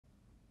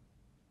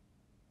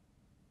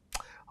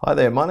Hi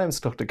there, my name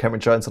is Dr.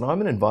 Cameron Jones and I'm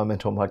an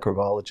environmental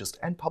microbiologist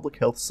and public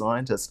health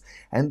scientist.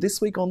 And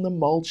this week on the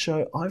Mould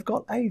Show, I've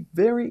got a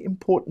very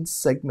important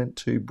segment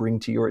to bring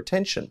to your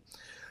attention.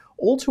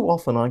 All too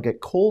often I get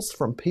calls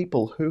from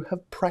people who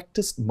have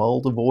practiced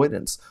mould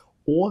avoidance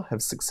or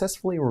have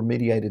successfully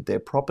remediated their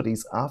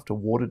properties after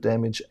water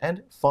damage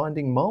and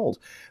finding mould,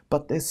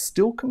 but they're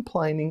still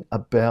complaining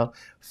about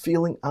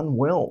feeling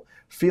unwell,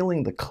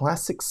 feeling the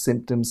classic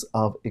symptoms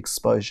of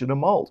exposure to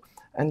mould.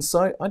 And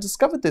so I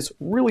discovered this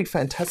really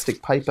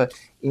fantastic paper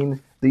in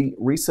the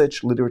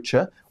research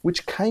literature,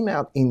 which came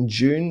out in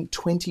June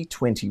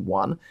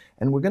 2021.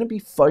 And we're going to be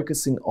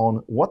focusing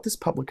on what this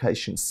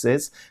publication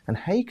says and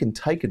how you can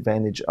take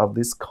advantage of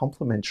this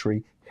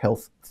complementary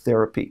health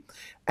therapy.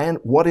 And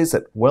what is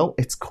it? Well,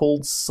 it's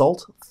called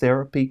salt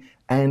therapy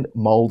and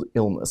mold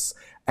illness.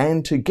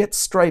 And to get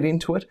straight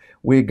into it,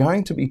 we're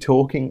going to be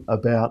talking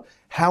about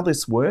how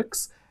this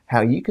works,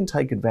 how you can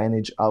take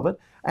advantage of it,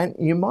 and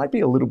you might be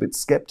a little bit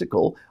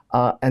skeptical,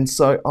 and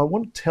so I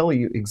want to tell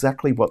you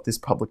exactly what this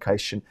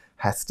publication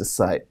has to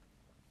say.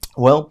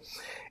 Well,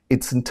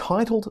 it's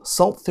entitled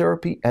Salt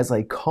Therapy as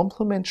a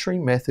Complementary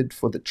Method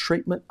for the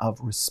Treatment of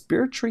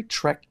Respiratory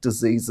Tract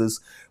Diseases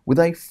with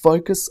a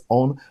Focus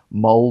on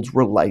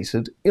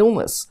Mold-Related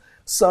Illness.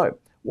 So,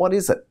 what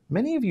is it?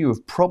 Many of you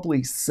have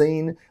probably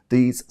seen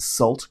these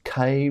salt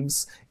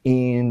caves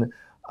in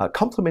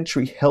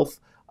complementary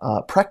health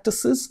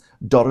practices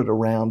dotted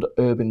around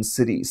urban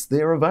cities.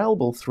 They're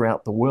available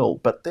throughout the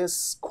world, but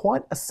there's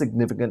quite a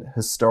significant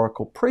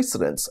historical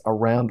precedence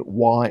around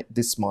why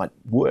this might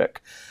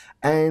work.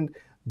 And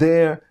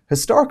their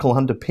historical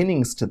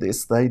underpinnings to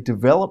this, they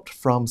developed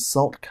from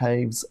salt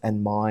caves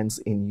and mines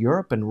in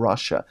Europe and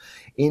Russia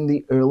in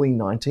the early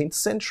 19th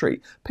century.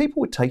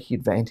 People were taking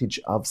advantage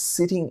of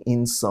sitting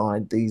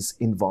inside these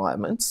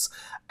environments,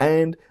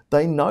 and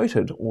they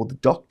noted, or the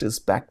doctors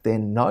back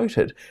then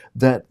noted,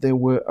 that there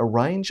were a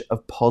range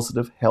of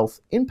positive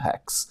health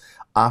impacts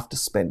after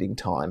spending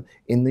time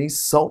in these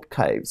salt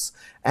caves.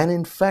 And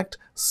in fact,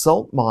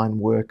 salt mine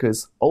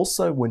workers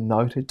also were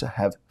noted to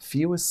have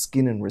fewer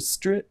skin and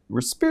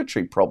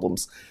respiratory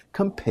problems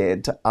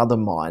compared to other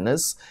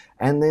miners.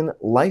 And then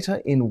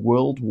later in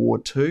World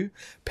War II,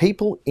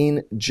 people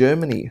in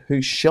Germany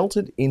who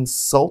sheltered in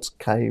salt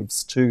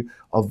caves to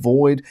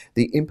avoid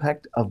the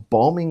impact of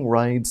bombing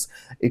raids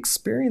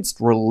experienced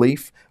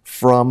relief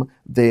from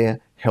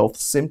their health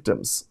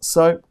symptoms.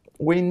 So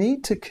we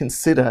need to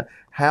consider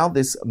how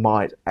this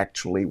might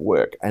actually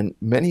work. And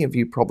many of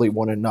you probably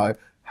want to know,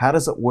 how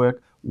does it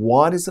work?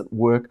 Why does it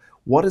work?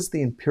 What is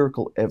the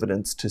empirical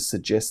evidence to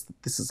suggest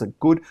that this is a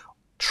good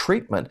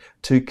treatment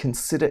to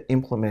consider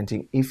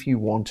implementing if you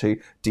want to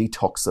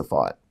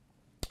detoxify?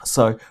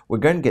 So we're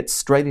going to get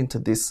straight into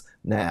this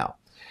now.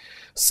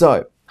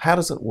 So how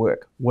does it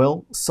work?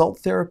 Well, salt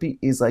therapy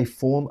is a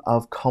form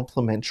of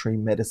complementary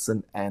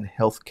medicine and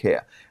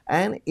healthcare,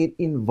 and it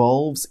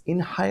involves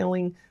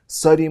inhaling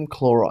sodium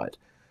chloride,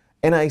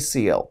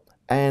 NaCl,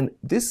 and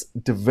this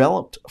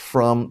developed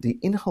from the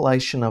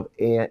inhalation of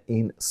air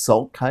in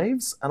salt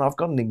caves, and I've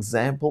got an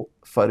example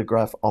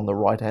photograph on the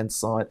right hand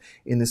side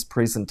in this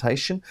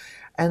presentation.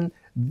 And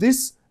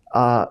this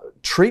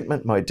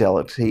treatment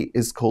modality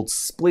is called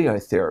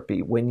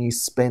speleotherapy when you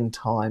spend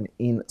time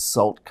in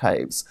salt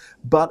caves,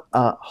 but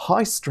a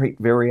high street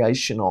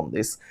variation on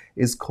this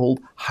is called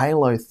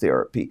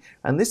halotherapy,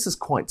 and this is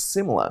quite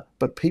similar,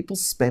 but people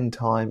spend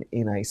time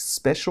in a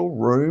special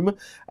room,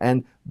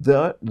 and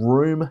the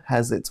room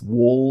has its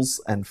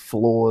walls and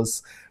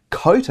floors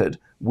coated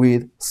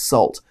with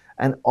salt.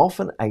 And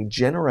often a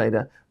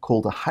generator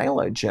called a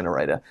halo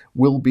generator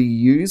will be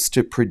used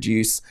to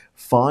produce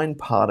fine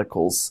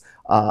particles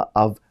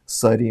of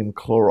sodium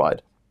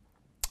chloride.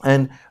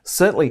 And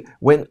certainly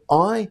when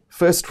I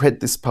first read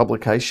this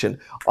publication,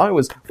 I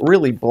was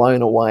really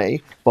blown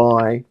away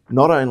by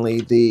not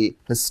only the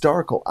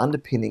historical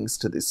underpinnings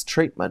to this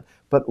treatment,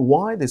 but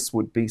why this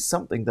would be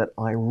something that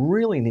I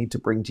really need to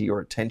bring to your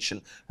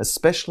attention,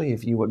 especially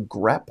if you are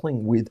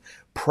grappling with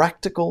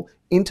practical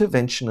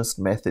interventionist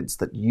methods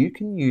that you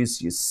can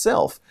use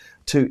yourself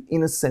to,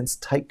 in a sense,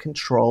 take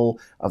control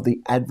of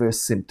the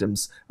adverse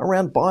symptoms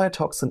around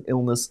biotoxin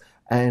illness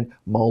and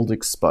mold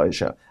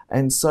exposure.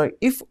 And so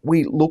if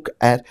we look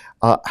at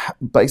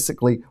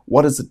basically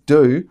what does it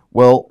do,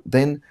 well,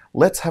 then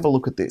let's have a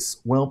look at this.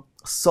 Well,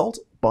 salt,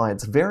 by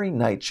its very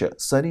nature,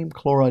 sodium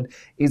chloride,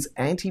 is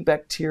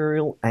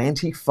antibacterial,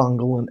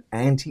 antifungal, and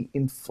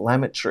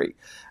anti-inflammatory.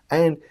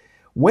 And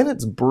when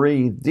it's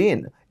breathed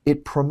in,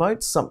 it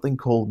promotes something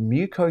called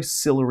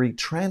mucociliary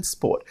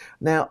transport.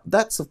 Now,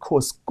 that's of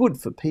course good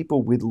for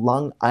people with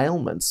lung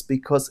ailments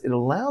because it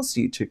allows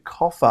you to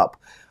cough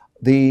up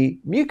the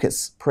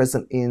mucus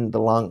present in the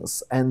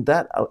lungs, and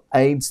that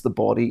aids the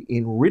body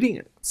in ridding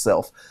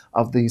itself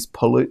of these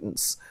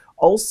pollutants.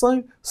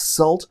 Also,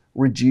 salt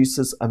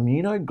reduces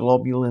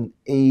immunoglobulin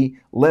E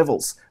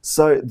levels.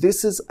 So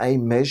this is a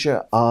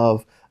measure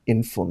of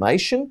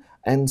inflammation,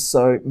 and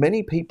so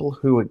many people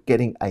who are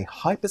getting a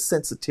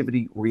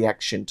hypersensitivity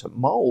reaction to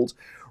mold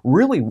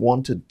really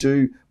want to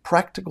do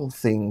practical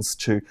things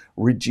to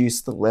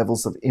reduce the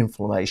levels of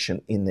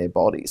inflammation in their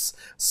bodies.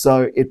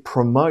 So it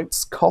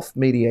promotes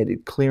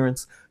cough-mediated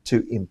clearance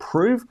to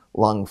improve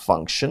lung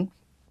function,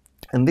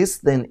 and this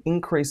then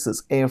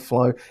increases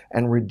airflow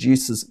and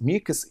reduces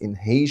mucus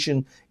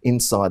adhesion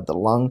inside the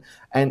lung.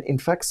 And in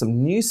fact,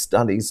 some new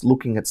studies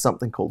looking at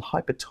something called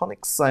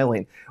hypertonic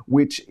saline,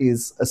 which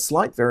is a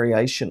slight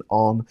variation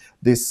on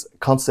this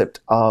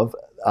concept of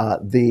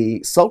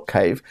the salt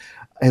cave,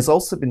 has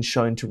also been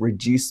shown to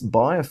reduce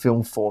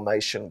biofilm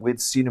formation with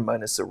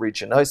Pseudomonas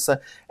aeruginosa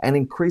and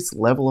increase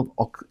level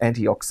of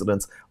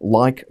antioxidants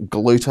like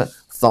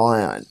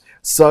glutathione.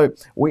 So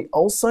we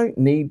also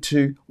need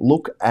to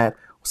look at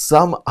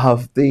some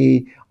of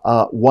the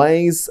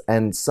ways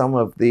and some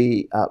of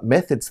the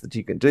methods that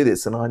you can do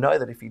this. And I know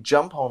that if you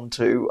jump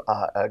onto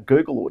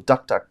Google or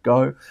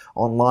DuckDuckGo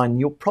online,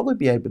 you'll probably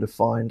be able to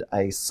find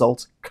a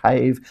salt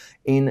cave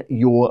in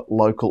your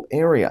local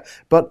area.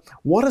 But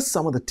what are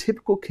some of the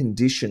typical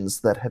conditions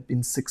that have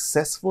been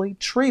successfully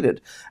treated?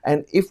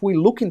 And if we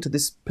look into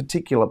this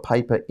particular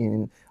paper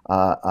in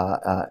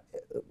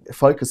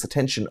focus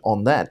attention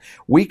on that,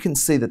 we can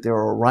see that there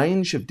are a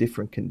range of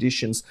different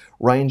conditions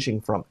ranging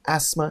from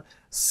asthma,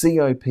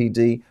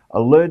 COPD,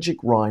 allergic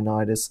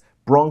rhinitis,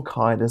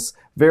 bronchitis,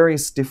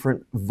 various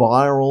different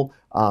viral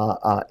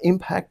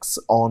impacts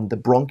on the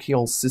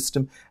bronchial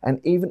system,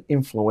 and even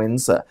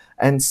influenza.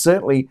 And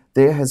certainly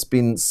there has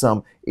been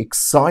some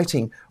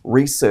exciting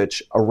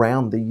research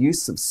around the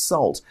use of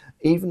salt,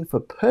 even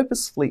for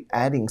purposefully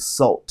adding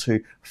salt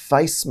to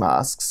face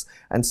masks.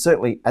 And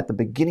certainly at the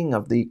beginning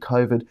of the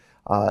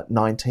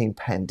COVID-19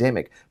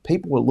 pandemic,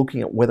 people were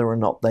looking at whether or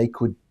not they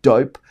could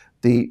dope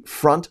the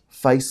front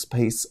face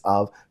piece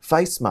of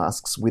face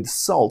masks with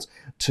salt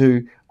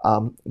to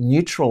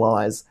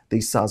neutralize the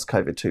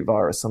SARS-CoV-2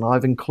 virus. And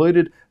I've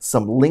included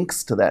some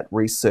links to that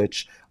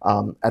research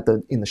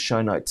in the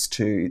show notes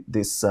to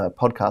this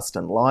podcast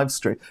and live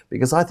stream,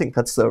 because I think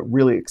that's a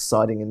really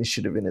exciting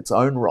initiative in its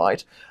own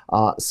right.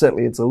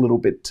 Certainly it's a little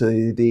bit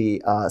to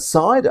the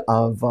side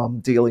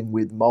of dealing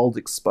with mold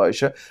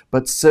exposure,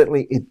 but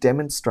certainly it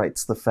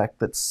demonstrates the fact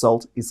that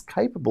salt is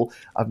capable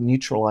of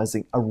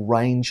neutralizing a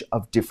range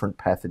of different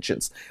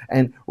pathogens.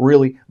 And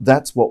really,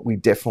 that's what we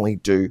definitely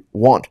do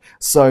want.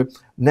 So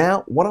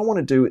now what I want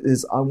to do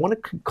is I want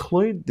to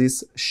conclude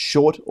this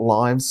short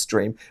live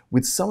stream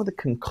with some of the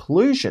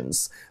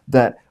conclusions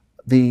that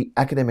the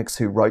academics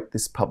who wrote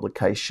this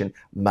publication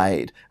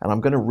made. And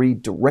I'm going to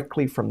read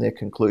directly from their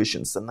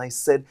conclusions. And they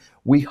said,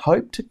 "We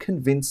hope to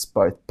convince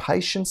both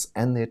patients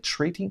and their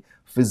treating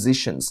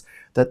physicians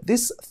that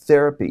this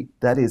therapy,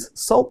 that is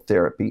salt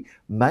therapy,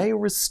 may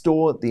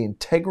restore the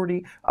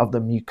integrity of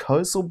the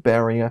mucosal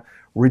barrier,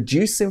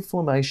 reduce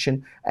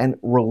inflammation, and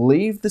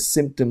relieve the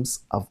symptoms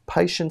of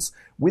patients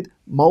with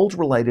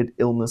mold-related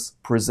illness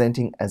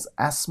presenting as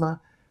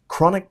asthma,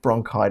 chronic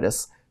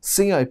bronchitis,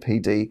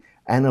 COPD,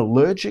 and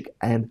allergic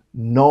and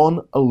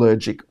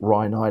non-allergic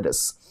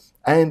rhinitis."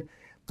 And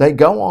they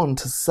go on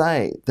to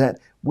say that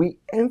we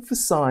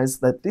emphasize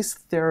that this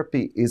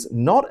therapy is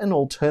not an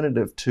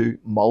alternative to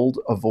mold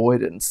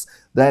avoidance,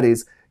 that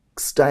is,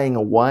 staying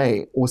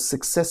away or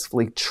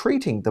successfully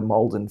treating the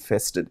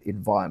mold-infested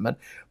environment,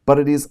 but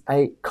it is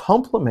a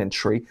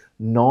complementary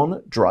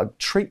non-drug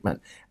treatment.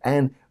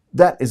 And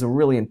that is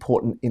really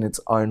important in its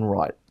own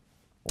right.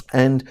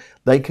 And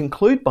they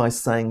conclude by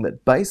saying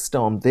that based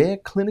on their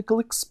clinical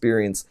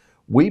experience,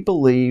 we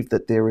believe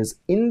that there is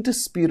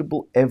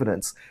indisputable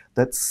evidence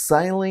that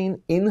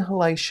saline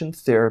inhalation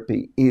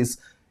therapy is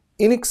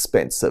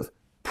inexpensive,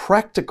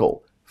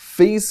 practical,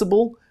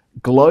 feasible,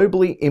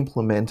 globally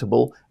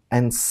implementable,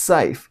 and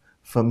safe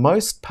for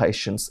most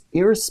patients,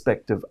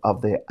 irrespective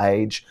of their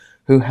age,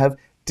 who have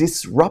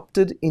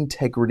disrupted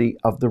integrity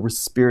of the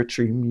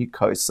respiratory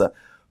mucosa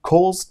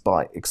caused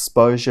by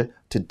exposure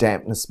to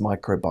dampness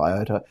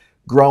microbiota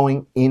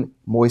growing in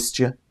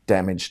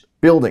moisture-damaged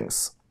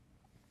buildings.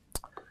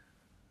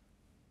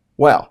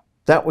 Wow,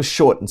 that was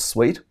short and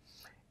sweet.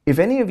 If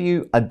any of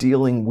you are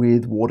dealing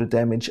with water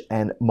damage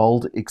and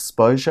mold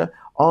exposure,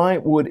 I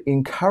would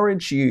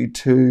encourage you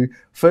to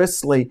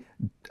firstly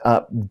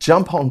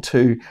jump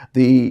onto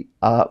the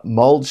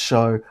Mould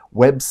Show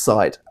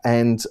website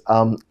and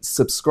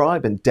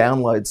subscribe and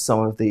download some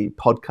of the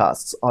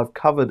podcasts. I've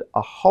covered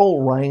a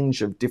whole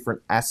range of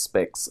different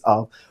aspects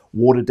of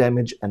water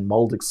damage and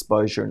mold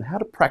exposure and how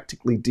to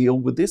practically deal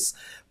with this.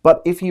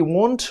 But if you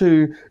want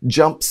to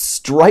jump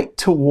straight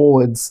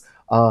towards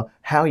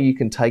how you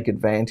can take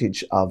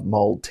advantage of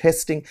mold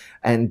testing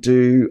and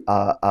do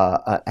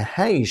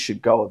how you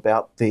should go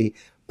about the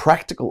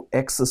practical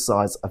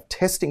exercise of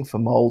testing for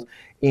mold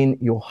in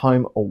your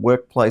home or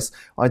workplace,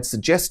 I'd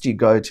suggest you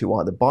go to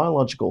either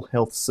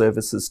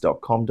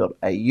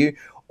biologicalhealthservices.com.au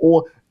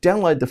or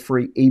download the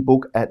free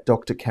ebook at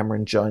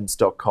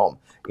drcameronjones.com.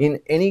 In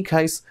any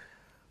case,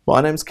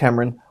 my name's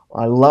Cameron.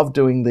 I love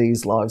doing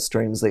these live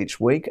streams each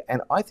week,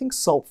 and I think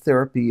salt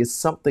therapy is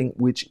something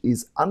which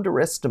is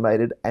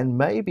underestimated and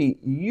maybe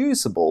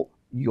usable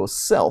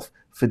yourself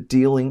for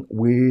dealing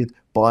with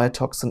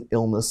biotoxin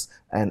illness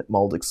and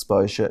mold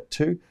exposure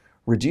to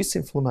reduce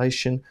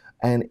inflammation,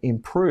 and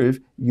improve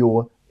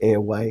your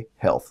airway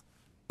health.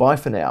 Bye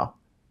for now.